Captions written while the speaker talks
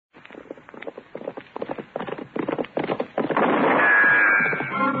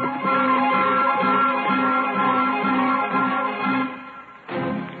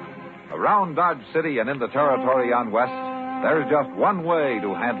Around Dodge City and in the territory on West, there's just one way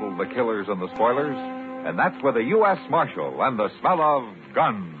to handle the killers and the spoilers, and that's with a U.S. Marshal and the smell of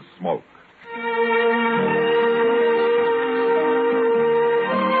Gunsmoke.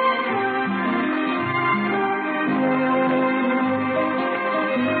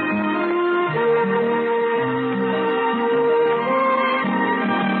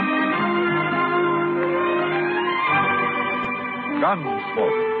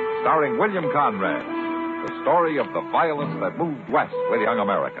 Gunsmoke, starring William Conrad. The story of the violence that moved west with young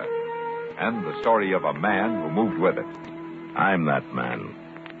America. And the story of a man who moved with it. I'm that man.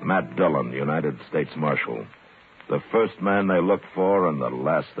 Matt Dillon, United States Marshal. The first man they look for and the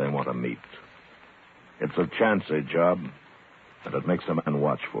last they want to meet. It's a chancy job, and it makes a man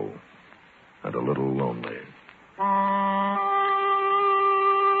watchful and a little lonely.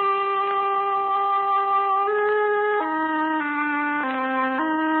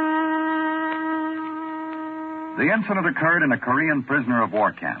 The incident occurred in a Korean prisoner of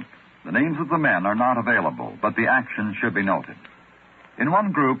war camp. The names of the men are not available, but the action should be noted. In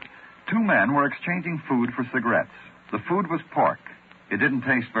one group, two men were exchanging food for cigarettes. The food was pork. It didn't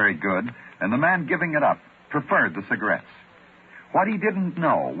taste very good, and the man giving it up preferred the cigarettes. What he didn't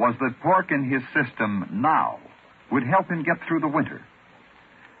know was that pork in his system now would help him get through the winter.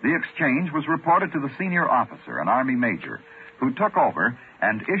 The exchange was reported to the senior officer, an Army major, who took over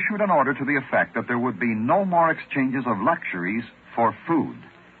and issued an order to the effect that there would be no more exchanges of luxuries for food.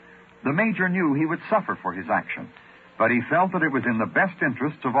 The major knew he would suffer for his action, but he felt that it was in the best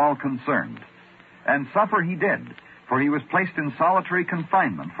interests of all concerned. And suffer he did, for he was placed in solitary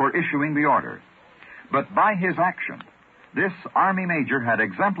confinement for issuing the order. But by his action, this Army major had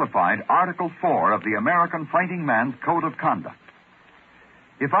exemplified Article 4 of the American Fighting Man's Code of Conduct.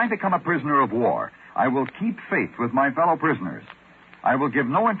 If I become a prisoner of war, I will keep faith with my fellow prisoners. I will give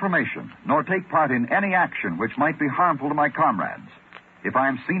no information, nor take part in any action which might be harmful to my comrades. If I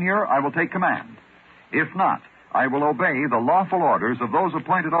am senior, I will take command. If not, I will obey the lawful orders of those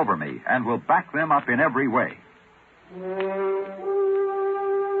appointed over me and will back them up in every way.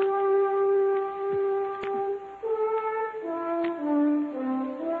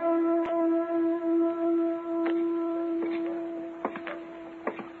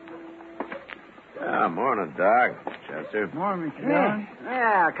 Morning, Doc. Chester. Morning, Mr. Dillon.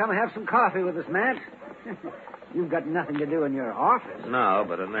 Yeah, come have some coffee with us, Matt. You've got nothing to do in your office. No,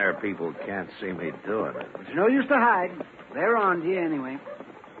 but in there people can't see me doing it. It's no use to hide. They're on to you anyway.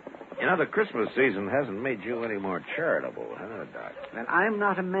 You know, the Christmas season hasn't made you any more charitable, huh, Doc? Well, I'm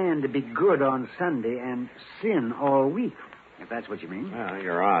not a man to be good on Sunday and sin all week, if that's what you mean. Well,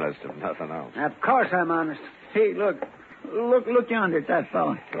 you're honest, if nothing else. Of course I'm honest. Hey, look. Look yonder at that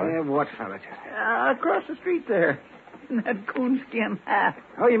fellow. What fellow, Chester? Across the street there. In that coonskin hat.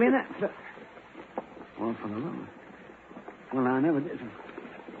 Oh, you mean that? Well, from the room. Well, I never did.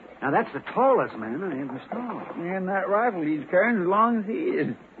 Now, that's the tallest man I ever saw. And that rifle he's carrying as long as he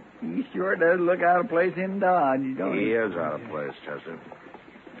is. He sure does look out of place in Dodge, don't he? He is out of place, Chester.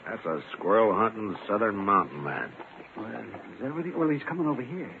 That's a squirrel-hunting southern mountain man. Well, is that what well, he's coming over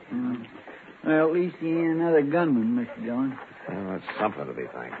here. Mm. Well, at least he ain't another gunman, Mr. Dillon. Well, that's something to be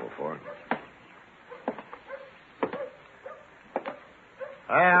thankful for.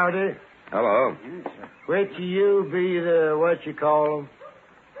 Howdy. Hello. Which of you be the, what you call 'em?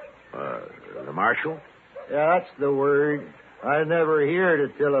 The marshal? Yeah, that's the word. I never heard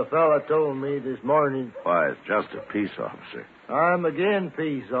it till a fella told me this morning. Why, it's just a peace officer. I'm again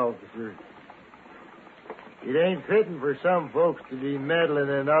peace officer. It ain't fitting for some folks to be meddling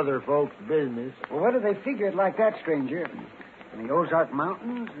in other folks' business. Well, what do they figure it like that, stranger? In the Ozark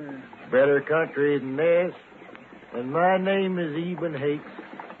Mountains? Or... Better country than this. And my name is Eben Hicks.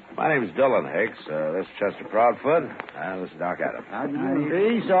 My name's Dillon Hicks. This is Chester Proudfoot. This is Doc Adams.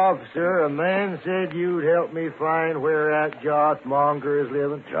 Peace officer, a man said you'd help me find where that Joth Monger is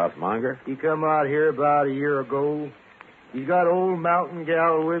living. Joth Monger? He come out here about a year ago. He's got old mountain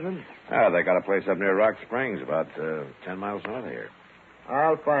gal with him. They got a place up near Rock Springs, about 10 miles north of here.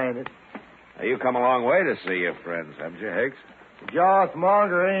 I'll find it. You come a long way to see your friends, haven't you, Hicks? Joth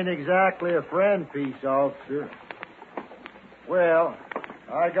Monger ain't exactly a friend, peace officer. Well,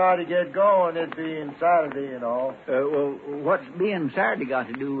 I got to get going, it being Saturday and all. Well, what's being Saturday got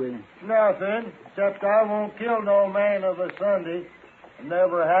to do with it? Nothing, except I won't kill no man of a Sunday. I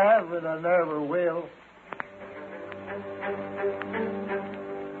never have, and I never will.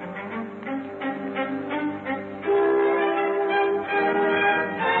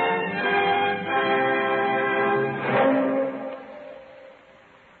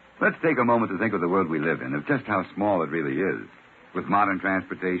 Let's take a moment to think of the world we live in, of just how small it really is. With modern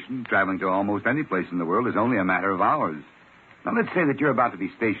transportation, traveling to almost any place in the world is only a matter of hours. Now, let's say that you're about to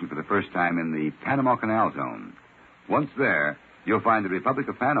be stationed for the first time in the Panama Canal Zone. Once there, you'll find the Republic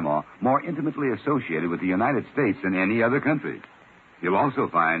of Panama more intimately associated with the United States than any other country. You'll also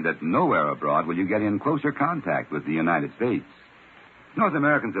find that nowhere abroad will you get in closer contact with the United States. North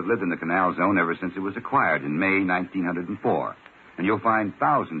Americans have lived in the Canal Zone ever since it was acquired in May 1904. And you'll find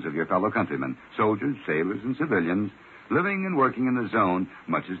thousands of your fellow countrymen, soldiers, sailors, and civilians, living and working in the zone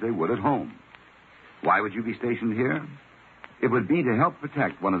much as they would at home. Why would you be stationed here? It would be to help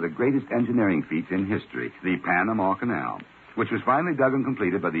protect one of the greatest engineering feats in history, the Panama Canal, which was finally dug and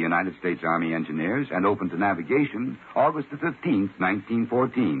completed by the United States Army engineers and opened to navigation August the 15th,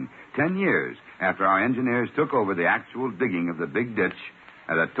 1914, 10 years after our engineers took over the actual digging of the big ditch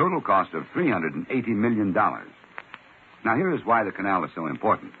at a total cost of $380 million. Now, here is why the canal is so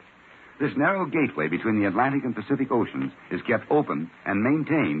important. This narrow gateway between the Atlantic and Pacific Oceans is kept open and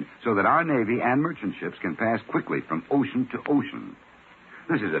maintained so that our Navy and merchant ships can pass quickly from ocean to ocean.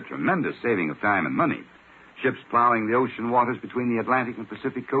 This is a tremendous saving of time and money. Ships plowing the ocean waters between the Atlantic and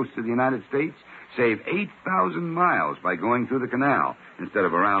Pacific coasts of the United States save 8,000 miles by going through the canal instead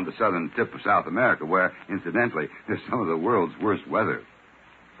of around the southern tip of South America, where, incidentally, there's some of the world's worst weather.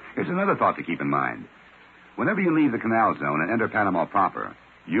 Here's another thought to keep in mind. Whenever you leave the canal zone and enter Panama proper,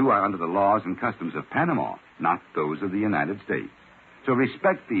 you are under the laws and customs of Panama, not those of the United States. So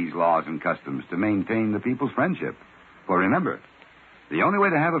respect these laws and customs to maintain the people's friendship. For remember, the only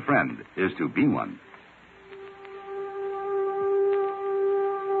way to have a friend is to be one.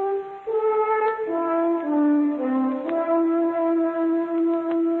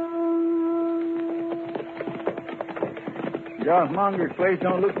 Joss Monger's place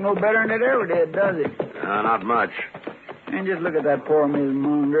don't look no better than it ever did, does it? Not much. And just look at that poor Miss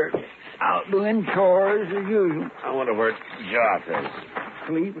Monger. Out doing chores as usual. I wonder where Joss is.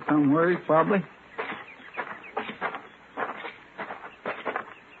 Sleep somewhere, probably.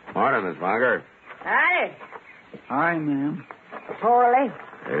 Morning, Miss Monger. Hi. Hi, ma'am. Poorly.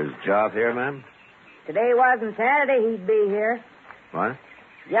 Is Joss here, ma'am? Today wasn't Saturday, he'd be here. What?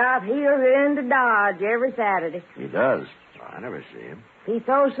 Job heels into Dodge every Saturday. He does. I never see him. He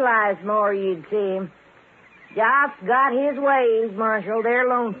socialized more, you'd see him. Job's got his ways, Marshal. They're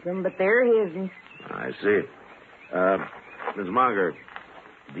lonesome, but they're his'n. I see. Miss Monger,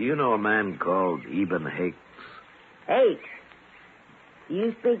 do you know a man called Eben Hakes? Hakes?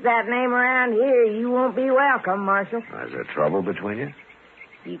 You speak that name around here, you won't be welcome, Marshal. Is there trouble between you?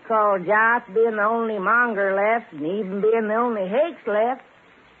 You call Joss being the only Monger left and even being the only Hakes left,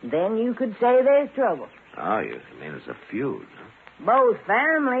 then you could say there's trouble. Oh, you mean it's a feud, huh? Both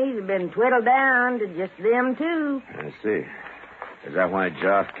families have been twiddled down to just them two. I see. Is that why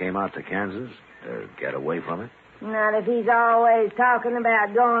Joss came out to Kansas? To get away from it? Not if he's always talking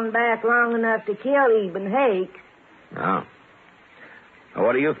about going back long enough to kill Eben Hakes. No. Well,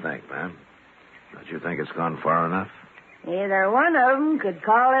 what do you think, ma'am? Don't you think it's gone far enough? Either one of them could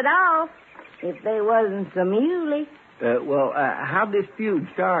call it off if they wasn't so muley. How'd this feud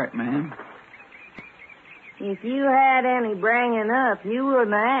start, ma'am? If you had any bringing up, you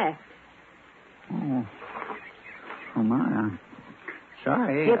wouldn't ask. Oh, my. I'm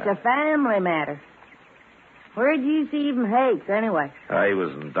sorry. It's a family matter. Where'd you see Eben Hakes, anyway? He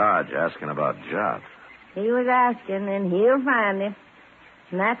was in Dodge asking about Joss. He was asking, and he'll find him.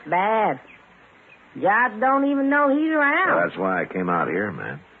 And that's bad. Joss don't even know he's around. Well, that's why I came out here,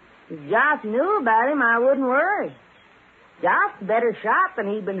 man. If Joss knew about him, I wouldn't worry. Joss is a better shot than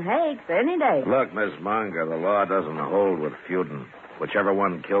Eben Hakes any day. Look, Miss Monger, the law doesn't hold with feuding. Whichever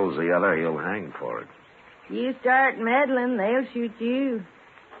one kills the other, he'll hang for it. You start meddling, they'll shoot you.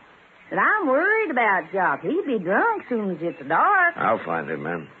 But I'm worried about Joss. He'd be drunk soon as it's dark. I'll find him,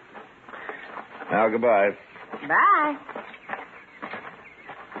 man. Now, goodbye. Bye.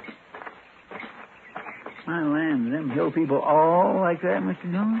 My land, them hill people all like that,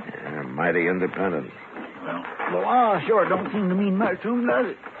 Mr. Dillon? Yeah, mighty independent. Well, the law sure don't seem to mean much to them, does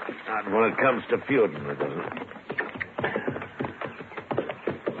it? Not when it comes to feuding, it doesn't.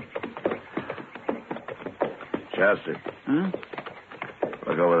 Chester. Huh?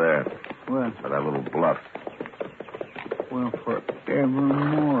 Look over there. What? For that little bluff. Well,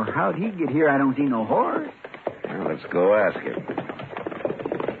 forevermore. How'd he get here? I don't see no horse. Well, let's go ask him.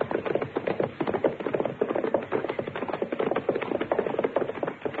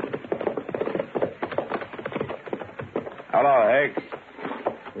 Hello, Hakes.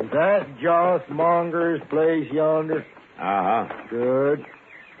 Is that Joss Monger's place yonder? Uh-huh. Good.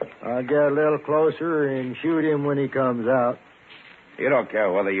 I'll get a little closer and shoot him when he comes out. You don't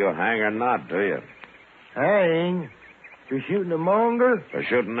care whether you hang or not, do you? Hang? For shooting a monger? For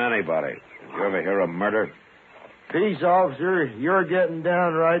shooting anybody. Did you ever hear of murder? Peace, officer. You're getting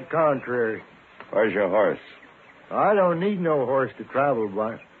downright contrary. Where's your horse? I don't need no horse to travel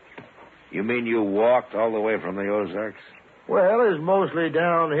by. You mean you walked all the way from the Ozarks? Well, it's mostly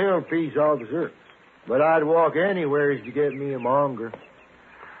downhill, peace, officer. But I'd walk anywheres to get me a monger.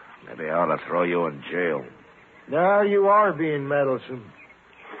 Maybe I ought to throw you in jail. Now you are being meddlesome.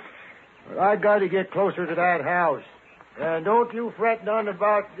 But I got to get closer to that house. And don't you fret none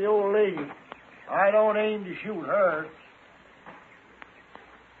about the old lady. I don't aim to shoot her.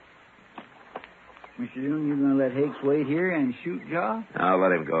 Mr. Dillon, you going to let Hakes wait here and shoot Joff? Now,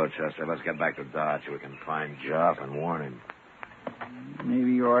 let him go, Chester. Let's get back to Dodge so we can find Joff and warn him.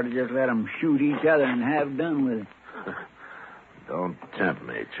 Maybe you ought to just let them shoot each other and have done with it. Don't tempt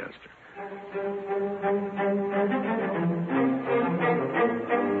me, Chester.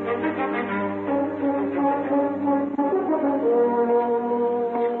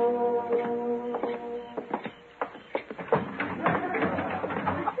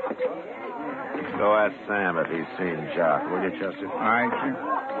 Go ask Sam if he's seen Jock, will you, Chester? All right, sir.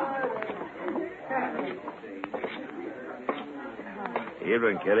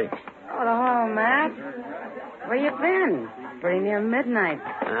 Evening, Kitty. Oh, hello, Matt. Where you been? Pretty near midnight.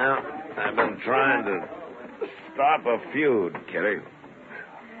 Well, I've been trying to stop a feud, Kitty.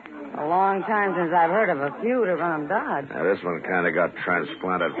 A long time since I've heard of a feud around Dodge. Now, this one kind of got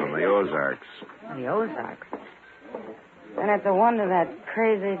transplanted from the Ozarks. The Ozarks. And it's a wonder that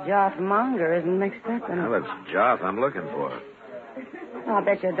crazy Joff Monger isn't mixed up in it. Well, it's Joff I'm looking for. Oh, I'll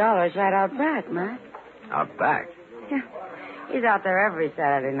bet you $1 it's right out back, Matt. Out back? Yeah. He's out there every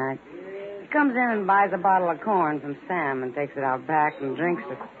Saturday night. He comes in and buys a bottle of corn from Sam and takes it out back and drinks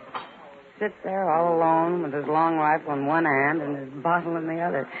it. Sits there all alone with his long rifle in one hand and his bottle in the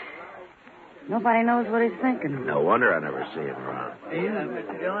other. Nobody knows what he's thinking. No wonder I never see him around.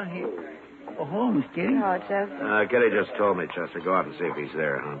 Mr. Dillon, Oh, hello, Miss Kitty. Oh, Chester. Kitty just told me, Chester. Go out and see if he's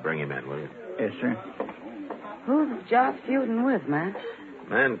there. Bring him in, will you? Yes, sir. Who's Joff feuding with, Matt? A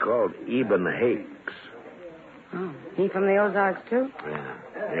man called Eben Hakes. Oh, he from the Ozarks, too?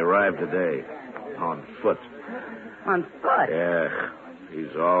 Yeah. He arrived today. On foot. On foot? Yeah.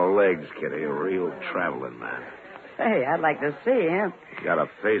 He's all legs, Kitty. A real traveling man. Hey, I'd like to see him. He's got a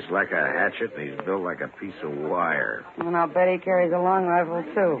face like a hatchet, and he's built like a piece of wire. And I'll bet he carries a long rifle,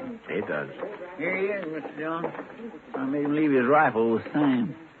 too. He does. Here he is, Mr. Dillon. I made him leave his rifle with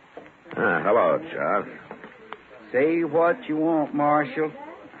Sam. Hello, Joff. Say what you want, Marshal.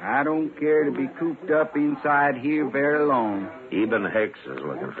 I don't care to be cooped up inside here very long. Eben Hakes is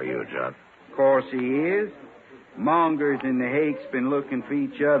looking for you, Joff. Of course he is. Mongers and the Hakes been looking for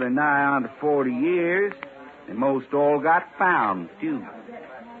each other nigh on to 40 years. They most all got found, too.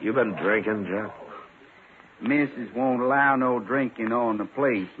 You been drinking, Joff? Missus won't allow no drinking on the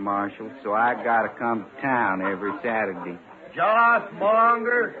place, Marshal, so I gotta come to town every Saturday. Joff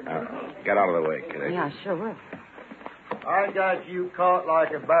Monger. Get out of the way, Kitty. Yeah, sure will. I got you caught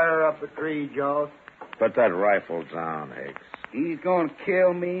like a bear up a tree, Joff. Put that rifle down, Hakes. He's gonna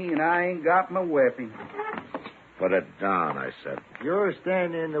kill me, and I ain't got my weapon. Put it down, I said. You're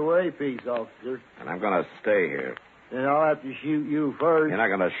standing in the way, peace officer. And I'm going to stay here. Then I'll have to shoot you first. You're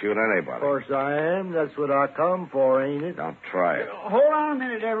not going to shoot anybody. Of course I am. That's what I come for, ain't it? Don't try it. Hold on a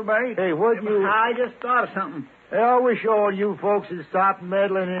minute, everybody. Hey, what you... I just thought of something. Hey, I wish all you folks would stop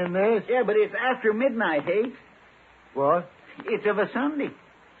meddling in this. Yeah, but it's after midnight, Hakes. What? It's of a Sunday.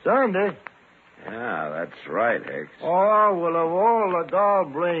 Sunday? Yeah, that's right, Hakes. Oh, well, of all the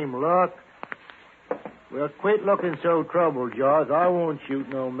dog blame luck. Well, quit looking so troubled, Jaws. I won't shoot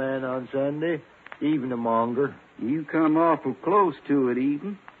no man on Sunday, even a monger. You come awful close to it,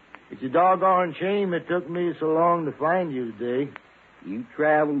 Eden. It's a doggone shame it took me so long to find you today. You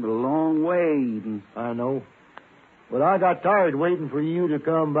traveled a long way, Eden. I know. But I got tired waiting for you to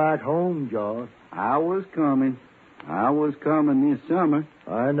come back home, Jaws. I was coming. I was coming this summer.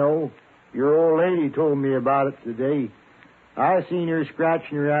 I know. Your old lady told me about it today. I seen her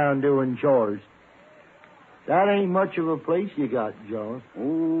scratching around doing chores. That ain't much of a place you got, John.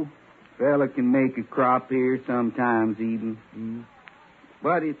 Oh, fella can make a crop here sometimes, Eden.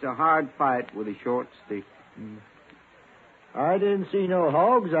 But it's a hard fight with a short stick. I didn't see no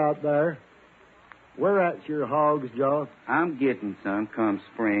hogs out there. Where at's your hogs, John? I'm getting some come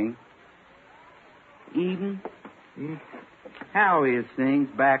spring. Eden, how is things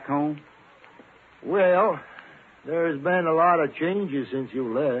back home? Well, there's been a lot of changes since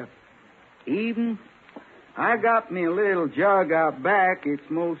you left. Eden, I got me a little jug out back. It's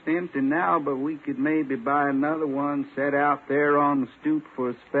most empty now, but we could maybe buy another one, set out there on the stoop for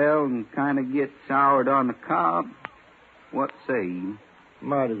a spell and kind of get soured on the cob. What say you?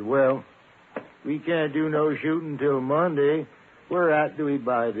 Might as well. We can't do no shooting till Monday. Where at do we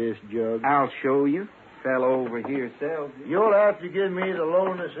buy this jug? I'll show you. Fellow over here sells it. You'll have to give me the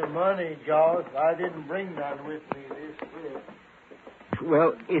loan of some money, Jaws. I didn't bring none with me this trip.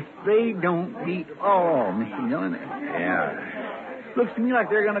 Well, if they don't beat all, Mr. Dillon. Yeah. Looks to me like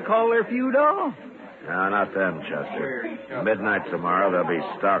they're going to call their feud off. No, not them, Chester. Midnight tomorrow, they'll be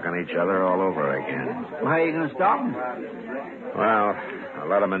stalking each other all over again. Well, how are you going to stop them? Well, I'll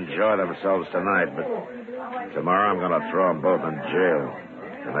let them enjoy themselves tonight, but tomorrow I'm going to throw them both in jail.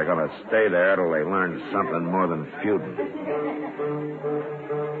 And they're going to stay there till they learn something more than feuding.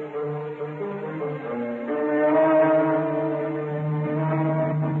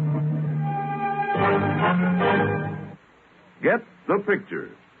 Get the picture.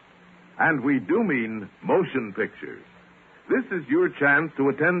 And we do mean motion pictures. This is your chance to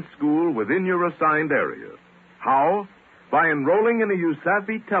attend school within your assigned area. How? By enrolling in a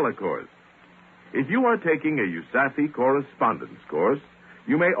USAFE telecourse. If you are taking a USAFE correspondence course,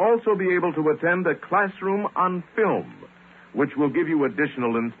 you may also be able to attend a classroom on film, which will give you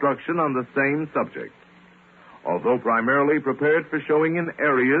additional instruction on the same subject. Although primarily prepared for showing in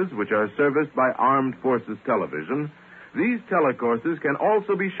areas which are serviced by Armed Forces Television, these telecourses can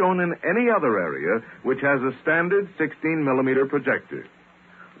also be shown in any other area which has a standard 16-millimeter projector.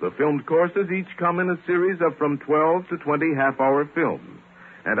 The filmed courses each come in a series of from 12 to 20 half-hour films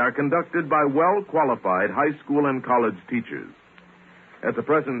and are conducted by well-qualified high school and college teachers. At the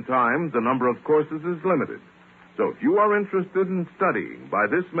present time, the number of courses is limited. So if you are interested in studying by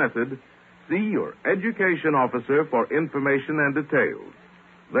this method, see your education officer for information and details.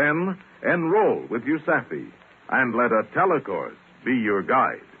 Then enroll with USAFE and let a telecourse be your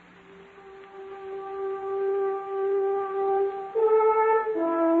guide.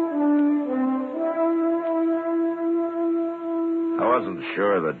 I wasn't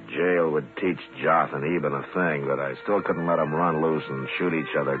sure that jail would teach Joth and Eben a thing, but I still couldn't let them run loose and shoot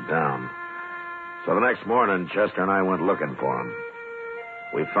each other down. So the next morning, Chester and I went looking for them.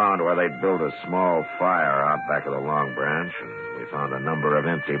 We found where they'd built a small fire out back of the Long Branch, and we found a number of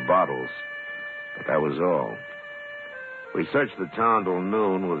empty bottles. But that was all. We searched the town till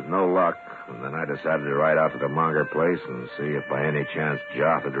noon with no luck, and then I decided to ride out to the Monger place and see if by any chance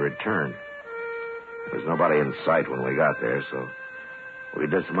Joth had returned. There was nobody in sight when we got there, so we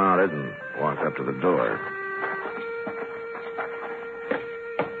dismounted and walked up to the door.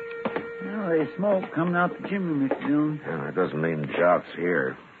 Well, there's smoke coming out the chimney, Mr. Dillon. Yeah, that doesn't mean Joth's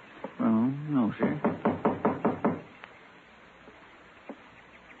here. Well, no, sir.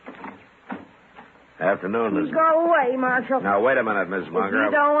 Afternoon, Miss... Go away, Marshal. Now, wait a minute, Miss Munger.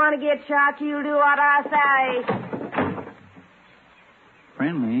 If you don't want to get shot, you do what I say.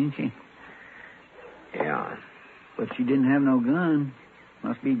 Friendly, ain't she? Yeah, But she didn't have no gun.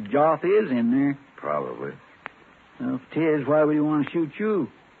 Must be Joth is in there. probably. Well, if 'tis, why would he want to shoot you?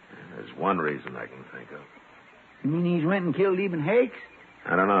 There's one reason I can think of. You mean he's went and killed Eben Hakes?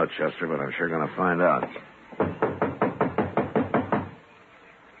 I don't know, Chester, but I'm sure going to find out.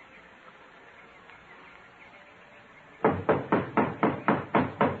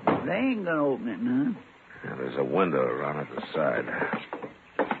 They ain't gonna open it none. Yeah, there's a window around at the side.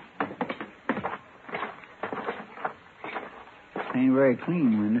 Ain't a very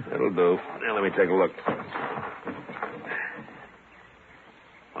clean window. It'll do. Now, let me take a look.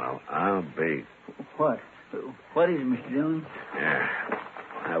 Well, I'll be... What? What is it, Mr. Dillon? Yeah.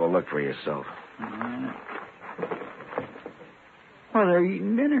 Have a look for yourself. Well, they're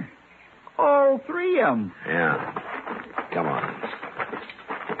eating dinner. All three of them. Yeah. Come on.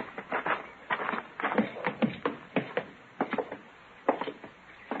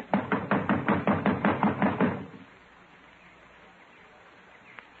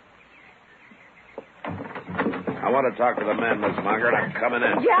 I want to talk to the men, Miss Munger, and I'm coming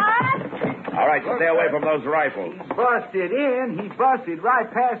in. John? All right, stay away from those rifles. He busted in. He busted right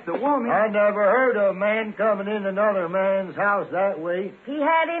past the woman. I never heard of a man coming in another man's house that way. If he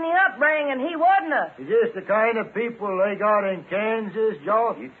had any upbringing, he wouldn't have. Is this the kind of people they got in Kansas,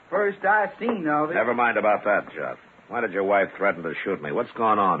 Joth? It's first I seen of it. Never mind about that, Joth. Why did your wife threaten to shoot me? What's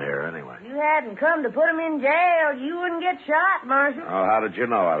going on here, anyway? You hadn't come to put him in jail, you wouldn't get shot, Marshal. Oh, how did you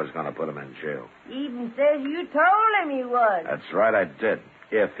know I was going to put him in jail? Even says you told him you would. That's right, I did.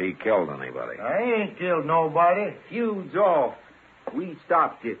 If he killed anybody. I ain't killed nobody. Feud's off. We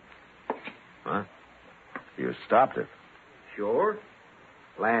stopped it. Huh? You stopped it? Sure.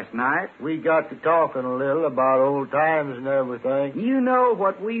 Last night. We got to talking a little about old times and everything. You know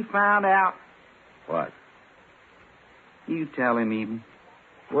what we found out? What? You tell him, Eben.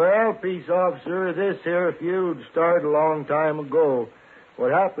 Well, peace officer, this here feud started a long time ago.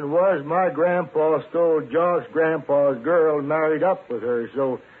 What happened was my grandpa stole Josh's grandpa's girl and married up with her,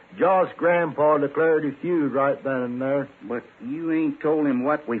 so Josh's grandpa declared a feud right then and there. But you ain't told him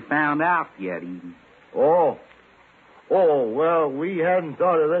what we found out yet, Eden. Oh, well, we hadn't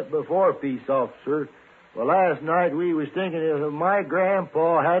thought of it before, peace officer. Well, last night we was thinking if my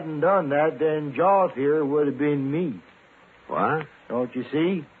grandpa hadn't done that, then Josh here would have been me. What? Don't you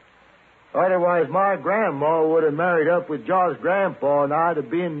see? Otherwise, my grandma would have married up with Josh's grandpa, and I'd have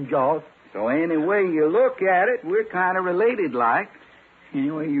been Josh. So any way you look at it, we're kind of related like. Any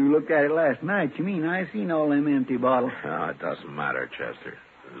way you looked at it last night, you mean I seen all them empty bottles. No, it doesn't matter, Chester.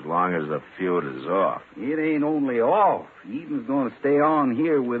 As long as the feud is off. It ain't only off. Eden's going to stay on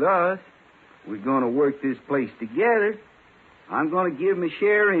here with us. We're going to work this place together. I'm going to give him a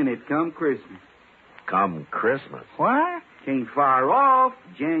share in it come Christmas. Come Christmas? What? Ain't far off,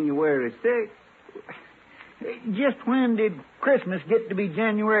 January 6th. Just when did Christmas get to be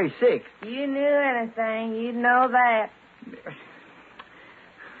January 6th? You knew anything, you'd know that.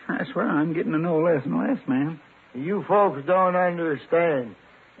 I swear I'm getting to know less and less, ma'am. You folks don't understand.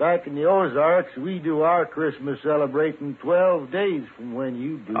 Back in the Ozarks, we do our Christmas celebrating 12 days from when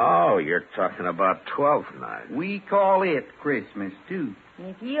you do. Oh, you're talking about 12th Night. We call it Christmas, too.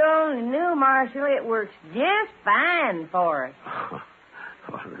 If you only knew, Marshal, it works just fine for us.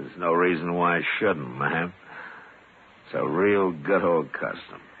 Well, there's no reason why I shouldn't, ma'am. It's a real good old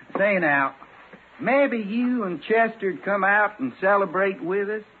custom. Say now, maybe you and Chester'd come out and celebrate with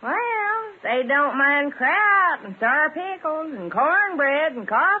us? Well, they don't mind kraut and sour pickles and cornbread and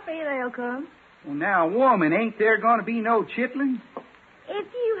coffee, they'll come. Well, now, woman, ain't there going to be no chitlins? If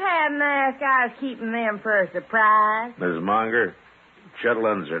you hadn't asked, I was keeping them for a surprise. Ms. Monger,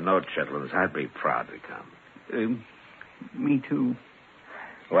 chitlins or no chitlins, I'd be proud to come. Me too.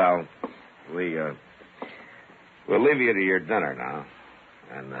 Well, we'll leave you to your dinner now.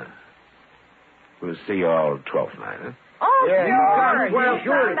 And we'll see you all 12th night, huh? Oh, Yeah, sure. well,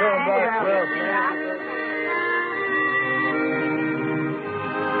 sure to come back,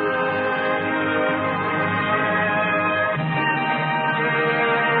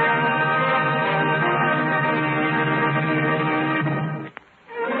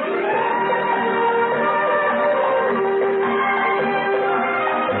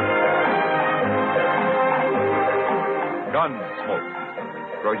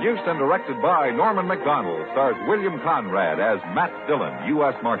 Gunsmoke. Produced and directed by Norman MacDonald, stars William Conrad as Matt Dillon,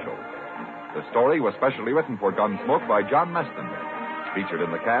 U.S. Marshal. The story was specially written for Gunsmoke by John Meston. Featured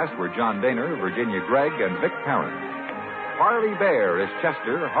in the cast were John Daner, Virginia Gregg, and Vic Parent. Harley Bear is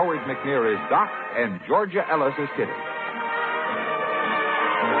Chester, Howard McNear is Doc, and Georgia Ellis is Kitty.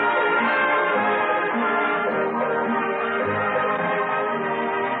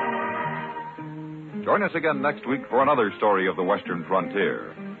 Join us again next week for another story of the Western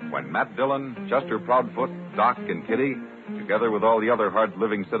frontier, when Matt Dillon, Chester Proudfoot, Doc, and Kitty, together with all the other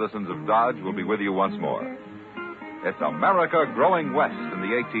hard-living citizens of Dodge, will be with you once more. It's America growing west in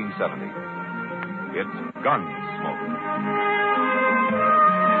the 1870s. It's Gunsmoke.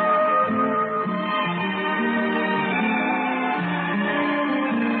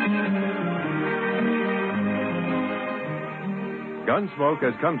 Gunsmoke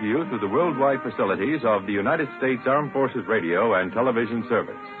has come to you through the worldwide facilities of the United States Armed Forces Radio and Television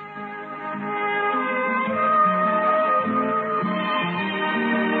Service.